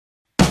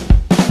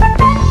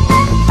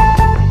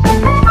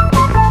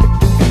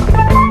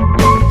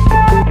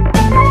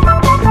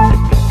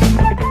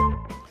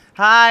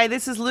Hi,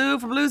 this is Lou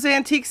from Lou's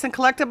Antiques and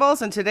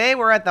Collectibles, and today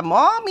we're at the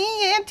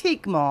Maumee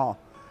Antique Mall.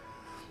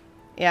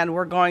 And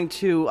we're going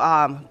to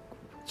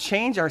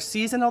change our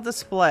seasonal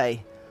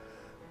display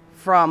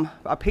from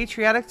a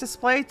patriotic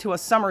display to a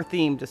summer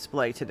themed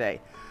display today.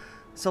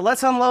 So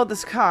let's unload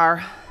this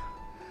car.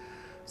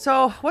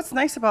 So what's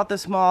nice about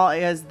this mall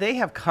is they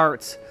have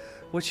carts,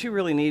 which you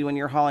really need when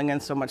you're hauling in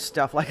so much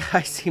stuff like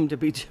I seem to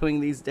be doing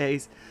these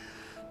days.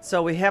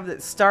 So we have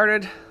it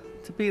started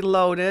to be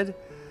loaded.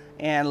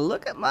 And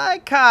look at my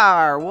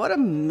car. What a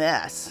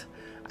mess.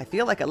 I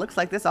feel like it looks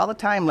like this all the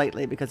time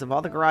lately because of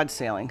all the garage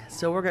sailing.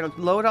 So we're going to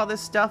load all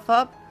this stuff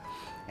up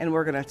and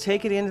we're going to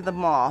take it into the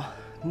mall.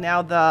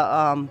 Now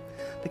the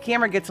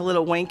camera gets a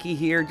little wanky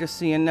here, just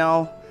so you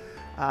know,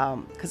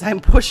 because I'm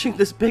pushing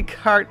this big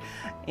cart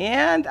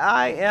and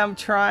I am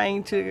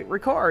trying to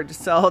record.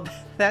 So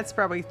that's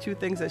probably two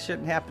things that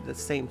shouldn't happen at the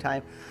same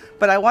time.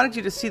 But I wanted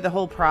you to see the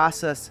whole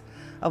process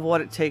of what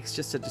it takes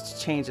just to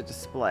change a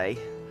display.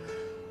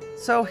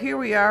 So here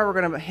we are. We're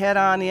going to head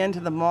on into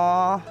the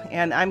mall,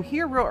 and I'm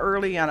here real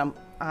early on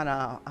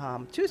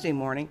a Tuesday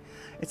morning.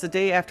 It's the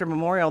day after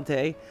Memorial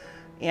Day,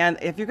 and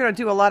if you're going to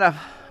do a lot of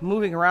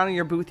moving around in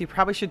your booth, you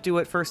probably should do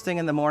it first thing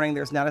in the morning.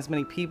 There's not as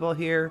many people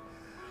here,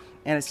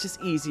 and it's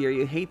just easier.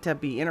 You hate to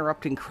be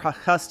interrupting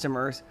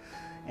customers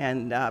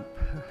and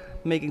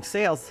making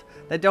sales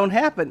that don't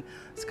happen.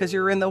 It's because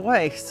you're in the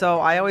way.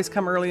 So I always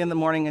come early in the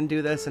morning and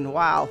do this, and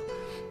wow.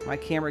 My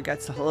camera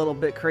gets a little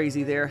bit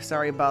crazy there.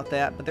 Sorry about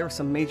that, but there were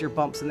some major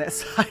bumps in that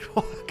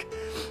sidewalk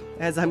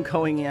as I'm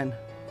going in.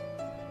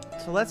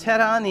 So let's head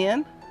on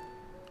in.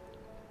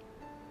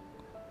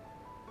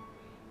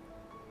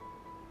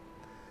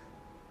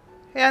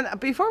 And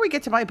before we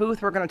get to my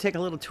booth, we're going to take a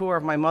little tour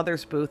of my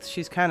mother's booth.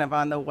 She's kind of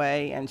on the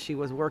way, and she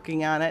was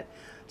working on it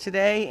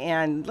today.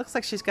 And looks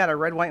like she's got a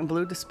red, white, and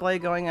blue display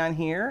going on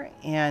here.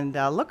 And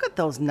look at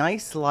those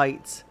nice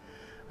lights.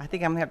 I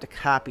think I'm going to have to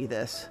copy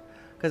this,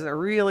 because it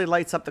really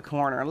lights up the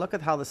corner. Look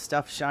at how the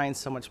stuff shines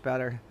so much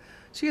better.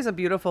 She has a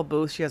beautiful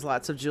booth. She has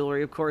lots of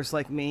jewelry, of course,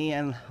 like me,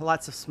 and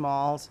lots of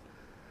smalls.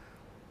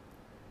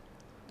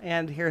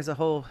 And here's a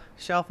whole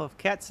shelf of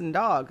cats and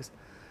dogs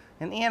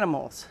and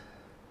animals.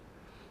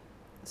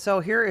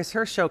 So here is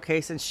her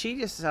showcase, and she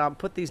just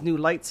put these new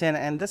lights in,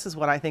 and this is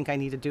what I think I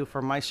need to do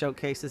for my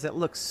showcases. It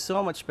looks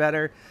so much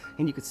better,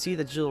 and you can see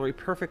the jewelry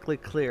perfectly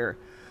clear.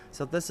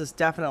 So this is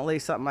definitely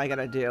something I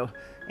gotta do.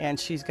 And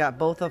she's got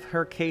both of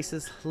her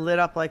cases lit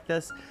up like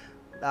this.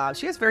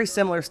 She has very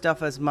similar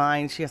stuff as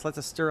mine. She has lots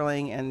of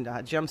sterling and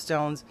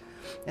gemstones.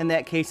 In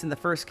that case, in the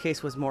first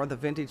case, was more the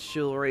vintage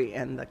jewelry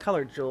and the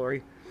colored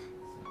jewelry.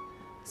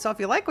 So if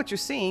you like what you're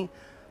seeing,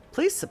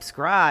 please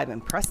subscribe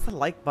and press the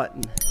like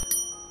button.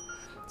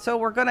 So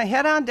we're gonna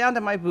head on down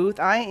to my booth.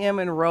 I am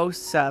in row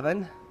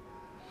 7.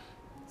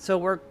 So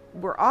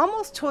we're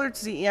almost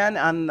towards the end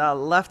on the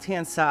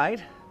left-hand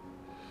side,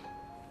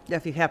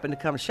 if you happen to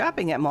come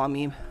shopping at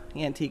Maumee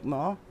Antique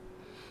Mall.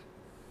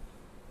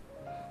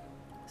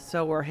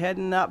 So we're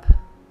heading up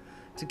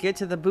to get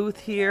to the booth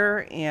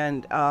here,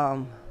 and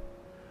oh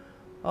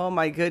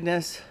my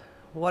goodness,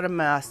 what a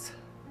mess.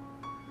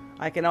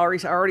 I can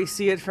already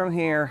see it from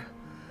here.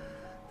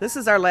 This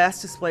is our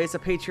last display. It's a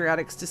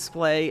patriotics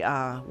display,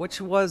 which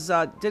was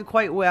did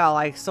quite well.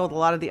 I sold a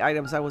lot of the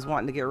items I was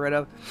wanting to get rid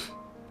of,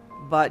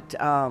 but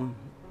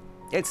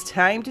it's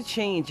time to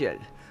change it.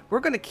 We're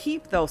going to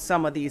keep, though,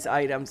 some of these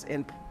items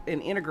and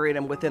integrate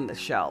them within the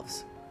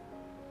shelves.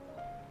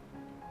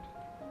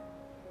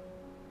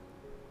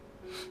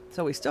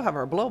 So we still have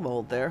our blow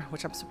mold there,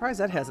 which I'm surprised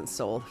that hasn't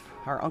sold,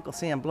 our Uncle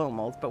Sam blow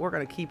molds, but we're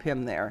going to keep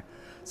him there.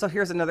 So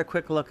here's another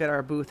quick look at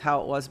our booth, how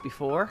it was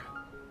before.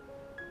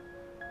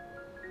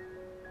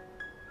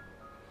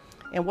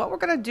 And what we're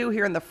going to do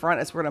here in the front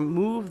is we're going to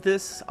move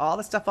all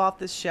the stuff off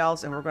this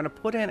shelves, and we're going to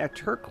put in a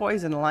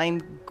turquoise and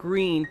lime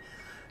green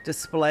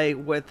display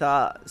with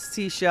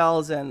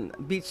seashells and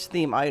beach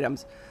theme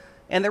items.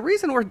 And the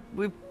reason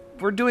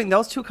we're doing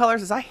those two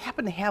colors is I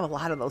happen to have a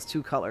lot of those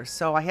two colors.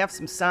 So I have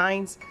some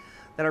signs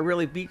that are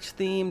really beach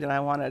themed, and I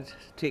wanted to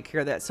take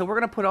care of that. So we're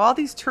going to put all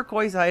these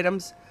turquoise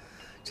items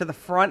to the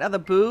front of the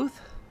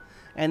booth,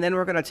 and then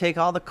we're going to take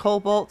all the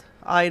cobalt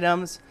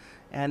items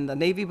and the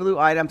navy blue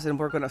items, and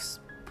we're going to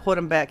put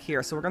them back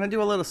here. So we're going to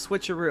do a little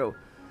switcheroo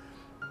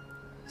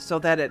so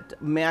that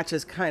it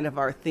matches kind of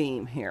our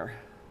theme here.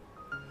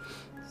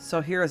 So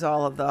here's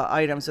all of the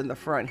items in the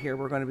front here.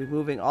 We're going to be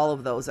moving all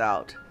of those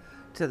out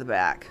to the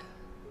back.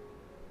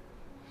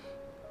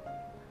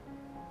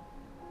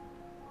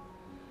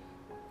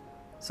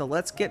 So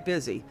let's get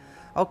busy.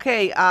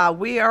 Okay,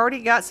 we already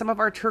got some of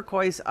our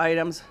turquoise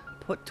items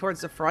put towards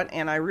the front,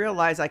 and I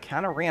realize I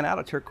kind of ran out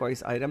of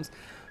turquoise items.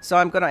 So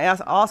I'm going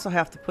to also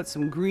have to put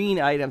some green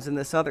items in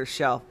this other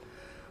shelf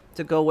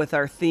to go with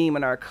our theme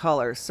and our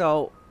color.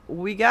 So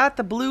we got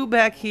the blue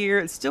back here.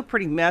 It's still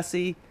pretty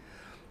messy,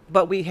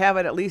 but we have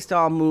it at least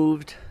all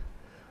moved,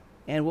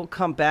 and we'll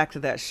come back to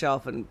that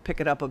shelf and pick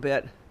it up a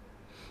bit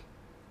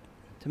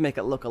to make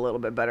it look a little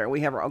bit better. We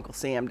have our Uncle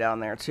Sam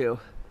down there too,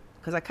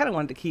 because I kind of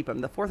wanted to keep him.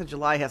 The 4th of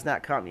July has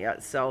not come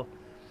yet, so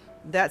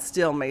that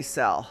still may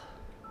sell.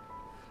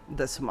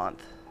 this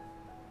month.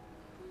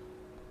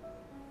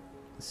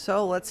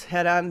 So let's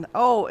head on.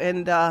 Oh,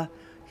 and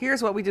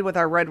here's what we did with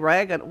our red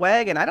wagon.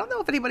 I don't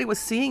know if anybody was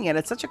seeing it.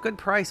 It's such a good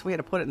price. We had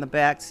to put it in the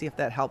back to see if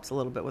that helps a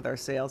little bit with our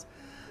sales.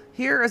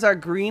 Here is our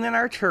green and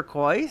our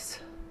turquoise.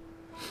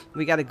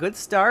 We got a good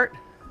start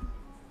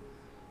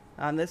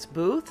on this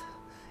booth.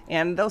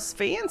 And those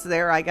fans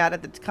there I got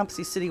at the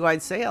Tecumseh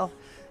Citywide Sale.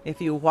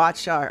 If you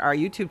watch our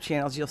YouTube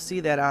channels, you'll see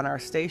that on our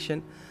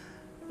station.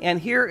 And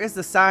here is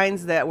the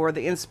signs that were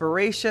the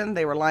inspiration.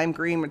 They were lime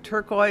green and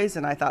turquoise,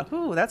 and I thought,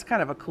 ooh, that's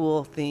kind of a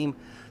cool theme.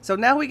 So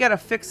now we got to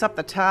fix up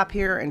the top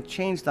here and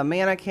change the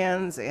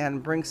mannequins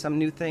and bring some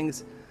new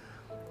things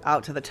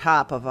out to the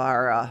top of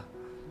our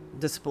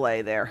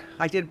display there.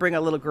 I did bring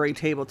a little gray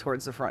table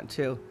towards the front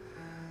too.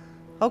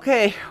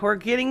 Okay, we're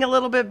getting a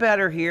little bit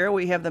better here.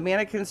 We have the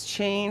mannequins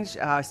changed.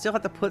 I still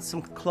have to put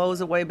some clothes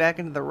away back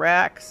into the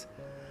racks.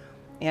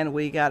 And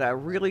we got a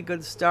really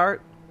good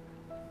start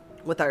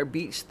with our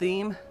beach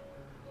theme.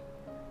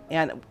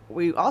 And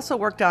we also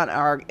worked on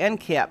our end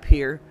cap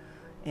here.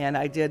 And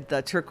I did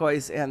the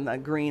turquoise and the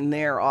green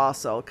there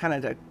also,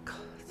 kind of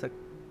to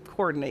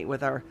coordinate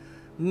with our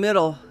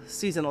middle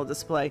seasonal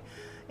display.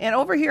 And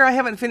over here, I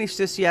haven't finished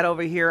this yet.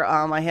 Over here,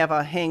 I have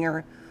a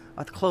hanger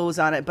with clothes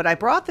on it, but I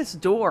brought this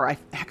door. I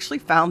actually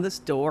found this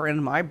door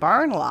in my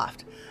barn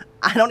loft.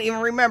 I don't even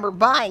remember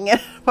buying it,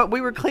 but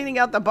we were cleaning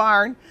out the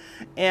barn,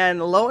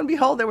 and lo and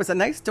behold, there was a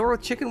nice door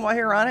with chicken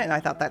wire on it, and I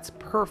thought that's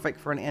perfect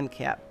for an end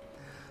cap.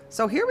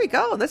 So here we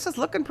go. This is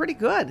looking pretty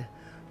good.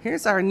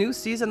 Here's our new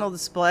seasonal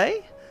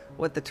display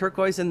with the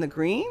turquoise and the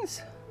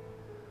greens,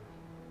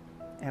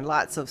 and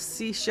lots of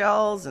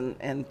seashells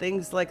and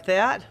things like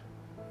that.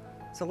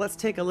 So let's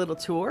take a little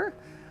tour.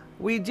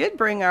 We did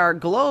bring our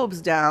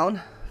globes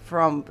down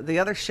from the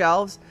other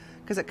shelves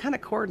because it kind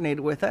of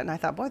coordinated with it, and I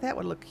thought, boy, that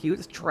would look cute.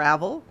 It's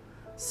travel,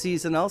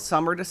 seasonal,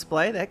 summer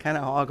display. That kind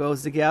of all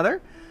goes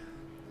together.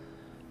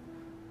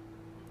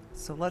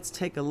 So let's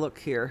take a look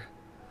here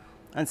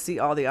and see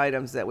all the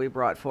items that we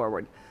brought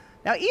forward.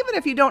 Now, even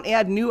if you don't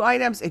add new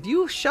items, if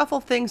you shuffle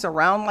things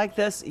around like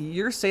this,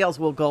 your sales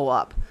will go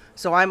up.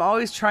 So I'm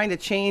always trying to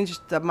change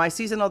my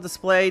seasonal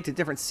display to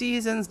different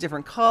seasons,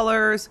 different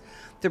colors,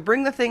 to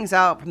bring the things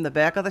out from the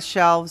back of the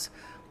shelves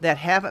that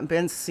haven't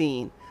been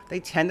seen. They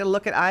tend to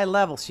look at eye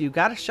level, so you've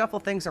got to shuffle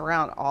things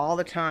around all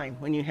the time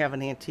when you have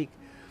an antique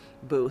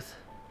booth.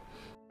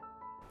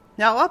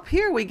 Now up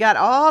here we got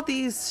all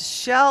these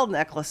shell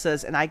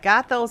necklaces, and I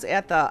got those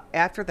at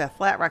after the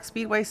Flat Rock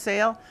Speedway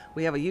sale.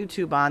 We have a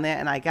YouTube on that,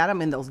 and I got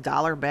them in those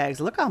dollar bags.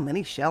 Look how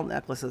many shell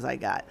necklaces I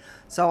got.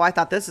 So I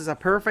thought this is a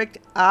perfect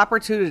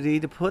opportunity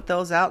to put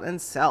those out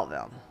and sell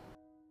them.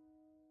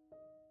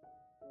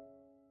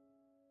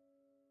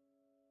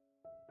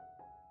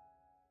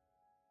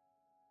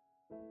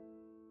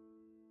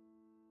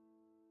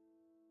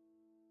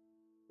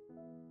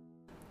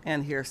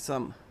 And here's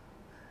some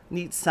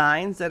neat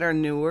signs that are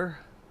newer,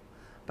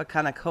 but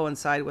kind of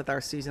coincide with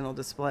our seasonal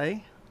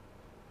display.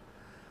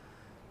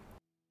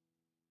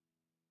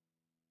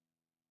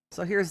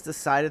 So here's the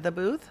side of the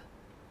booth.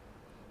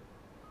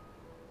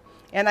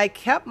 And I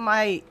kept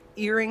my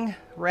earring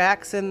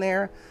racks in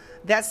there.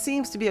 That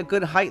seems to be a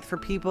good height for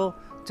people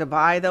to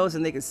buy those,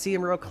 and they can see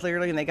them real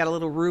clearly, and they got a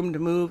little room to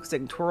move because they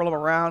can twirl them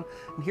around.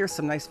 And here's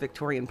some nice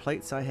Victorian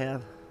plates I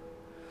have.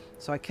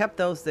 So I kept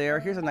those there.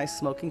 Here's a nice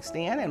smoking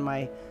stand and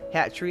my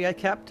hat tree I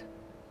kept.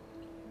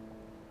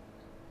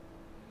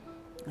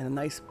 And a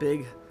nice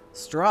big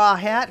straw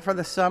hat for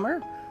the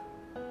summer.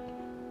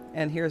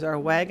 And here's our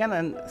wagon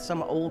and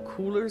some old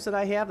coolers that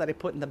I have that I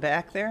put in the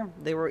back there.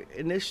 They were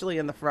initially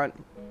in the front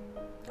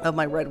of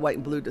my red, white,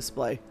 and blue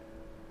display.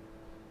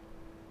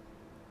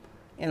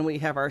 And we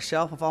have our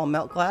shelf of all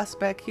melt glass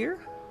back here.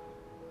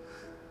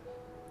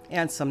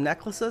 And some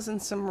necklaces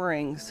and some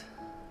rings.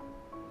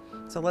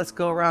 So let's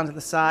go around to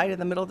the side of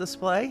the middle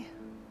display.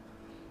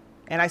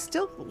 And I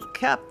still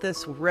kept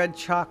this red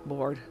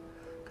chalkboard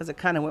because it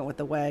kind of went with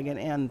the wagon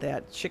and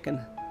that chicken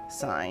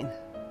sign.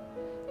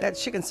 That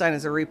chicken sign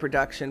is a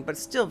reproduction, but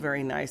still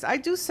very nice. I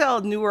do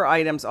sell newer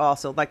items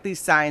also, like these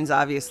signs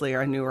obviously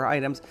are newer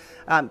items.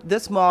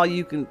 This mall,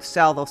 you can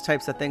sell those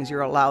types of things.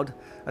 You're allowed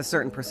a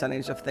certain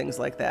percentage of things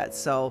like that.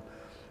 So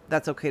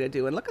that's okay to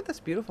do. And look at this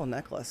beautiful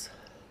necklace.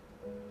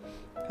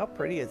 How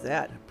pretty is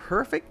that?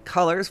 Perfect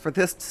colors for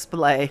this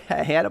display.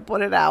 I had to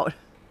put it out.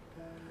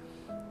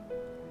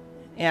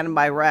 And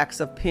my racks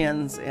of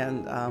pins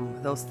and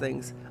those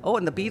things. Oh,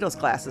 and the Beatles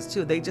glasses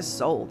too. They just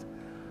sold.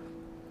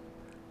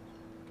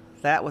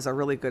 That was a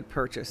really good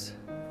purchase.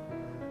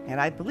 And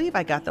I believe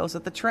I got those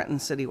at the Trenton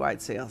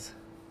Citywide sales.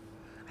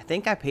 I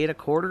think I paid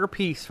 $1/4 a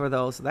piece for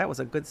those. So that was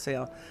a good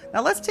sale.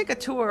 Now let's take a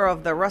tour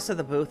of the rest of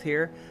the booth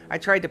here. I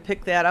tried to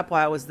pick that up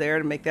while I was there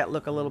to make that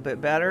look a little bit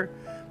better.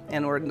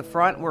 And we're in the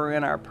front. We're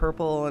in our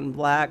purple and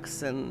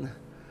blacks and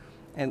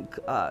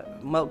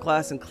melt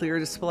glass and clear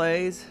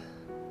displays.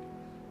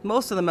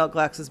 Most of the melt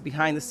glass is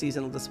behind the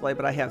seasonal display,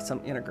 but I have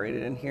some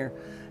integrated in here.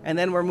 And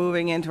then we're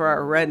moving into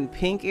our red and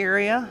pink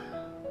area.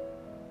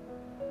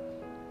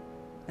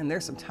 And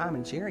there's some Tom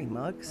and Jerry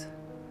mugs.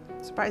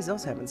 I'm surprised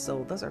those haven't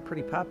sold. Those are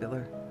pretty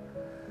popular.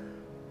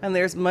 And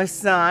there's my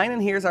sign,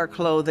 and here's our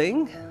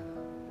clothing.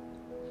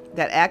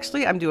 That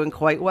actually, I'm doing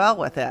quite well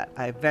with that.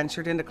 I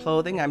ventured into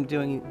clothing. I'm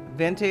doing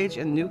vintage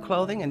and new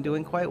clothing and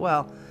doing quite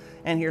well.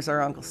 And here's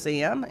our Uncle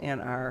Sam and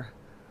our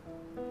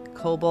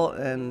cobalt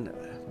and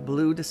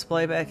blue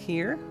display back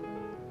here.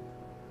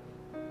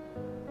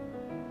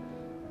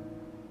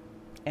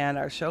 And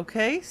our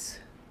showcase.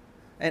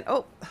 And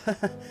oh,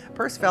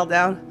 purse fell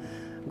down.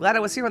 I'm glad I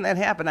was here when that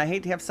happened. I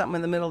hate to have something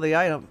in the middle of the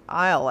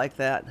aisle like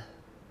that.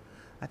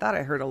 I thought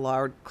I heard a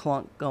loud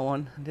clunk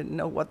going. I didn't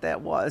know what that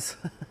was.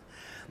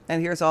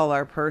 And here's all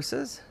our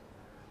purses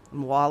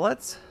and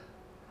wallets.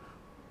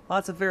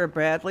 Lots of Vera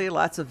Bradley,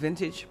 lots of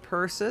vintage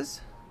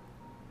purses.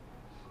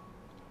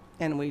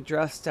 And we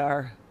dressed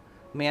our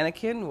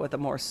mannequin with a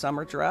more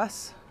summer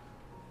dress.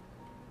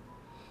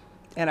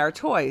 And our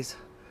toys,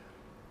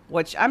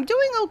 which I'm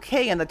doing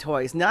okay in the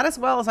toys. Not as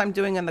well as I'm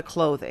doing in the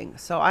clothing.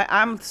 So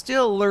I'm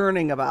still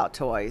learning about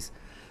toys.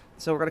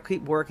 So we're going to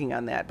keep working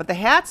on that. But the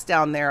hats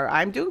down there,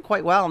 I'm doing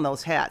quite well in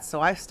those hats.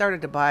 So I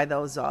started to buy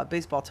those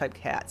baseball type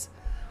hats.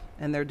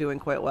 And they're doing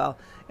quite well.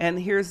 And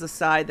here's the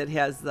side that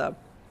has the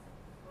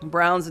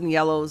browns and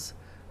yellows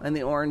and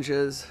the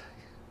oranges.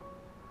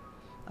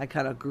 I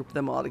kind of group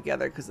them all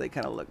together because they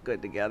kind of look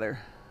good together.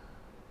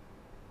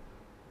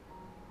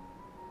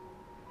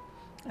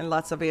 And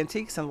lots of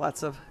antiques and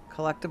lots of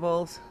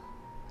collectibles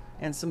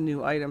and some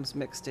new items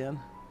mixed in.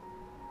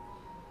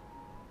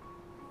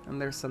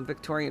 And there's some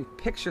Victorian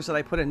pictures that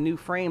I put in new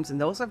frames,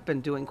 and those have been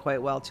doing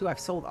quite well too. I've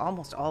sold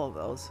almost all of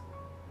those.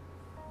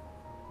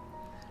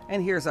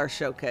 And here's our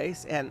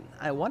showcase, and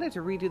I wanted to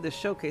redo the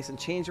showcase and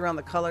change around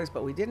the colors,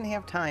 but we didn't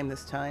have time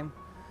this time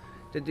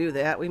to do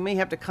that. We may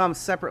have to come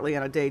separately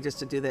on a day just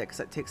to do that because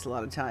that takes a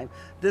lot of time.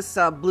 This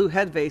blue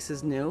head vase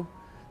is new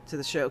to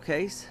the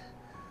showcase,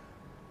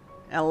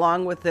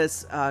 along with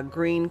this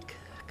green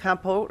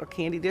compote or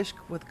candy dish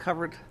with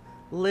covered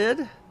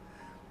lid,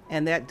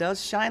 and that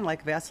does shine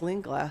like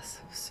Vaseline glass.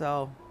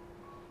 So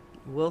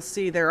we'll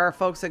see. There are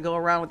folks that go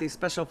around with these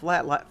special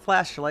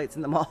flashlights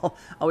in the mall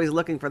always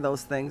looking for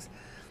those things.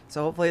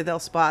 So hopefully they'll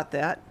spot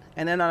that.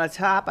 And then on the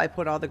top, I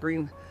put all the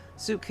green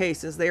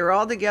suitcases. They were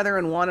all together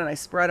in one, and I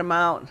spread them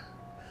out.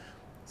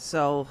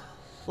 So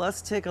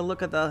let's take a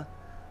look at the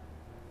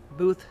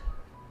booth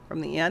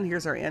from the end.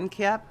 Here's our end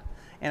cap.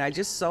 And I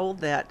just sold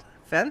that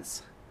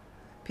fence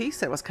piece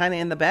that was kind of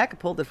in the back. I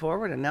pulled it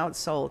forward, and now it's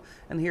sold.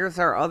 And here's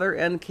our other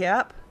end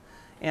cap.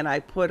 And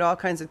I put all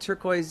kinds of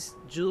turquoise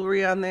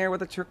jewelry on there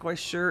with a turquoise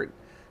shirt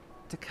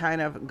to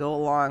kind of go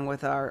along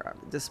with our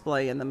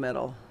display in the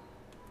middle.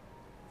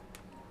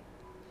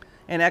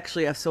 And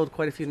actually, I've sold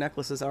quite a few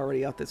necklaces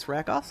already out this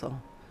rack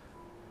also,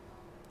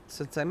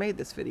 since I made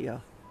this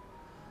video.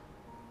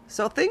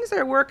 So things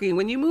are working.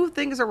 When you move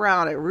things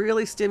around, it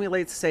really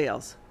stimulates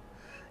sales.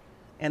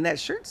 And that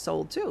shirt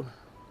sold too.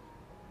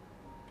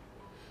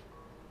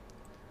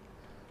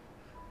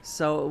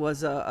 So it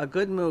was a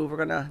good move. We're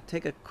going to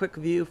take a quick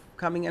view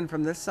coming in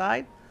from this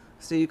side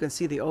so you can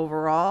see the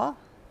overall.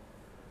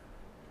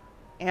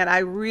 And I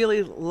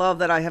really love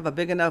that I have a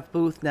big enough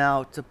booth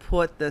now to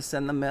put this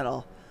in the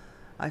middle.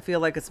 I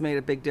feel like it's made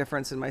a big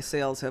difference, and my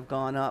sales have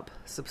gone up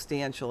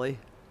substantially.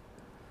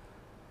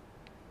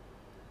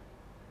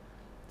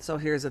 So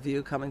here's a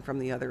view coming from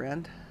the other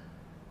end.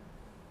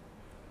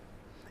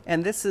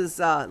 And this is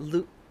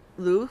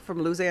Lou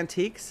from Lou's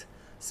Antiques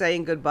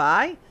saying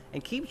goodbye.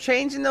 And keep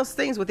changing those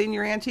things within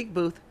your antique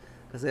booth,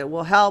 because it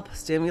will help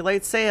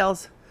stimulate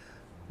sales.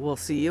 We'll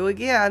see you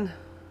again.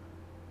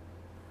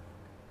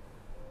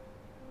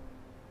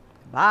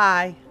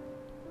 Bye.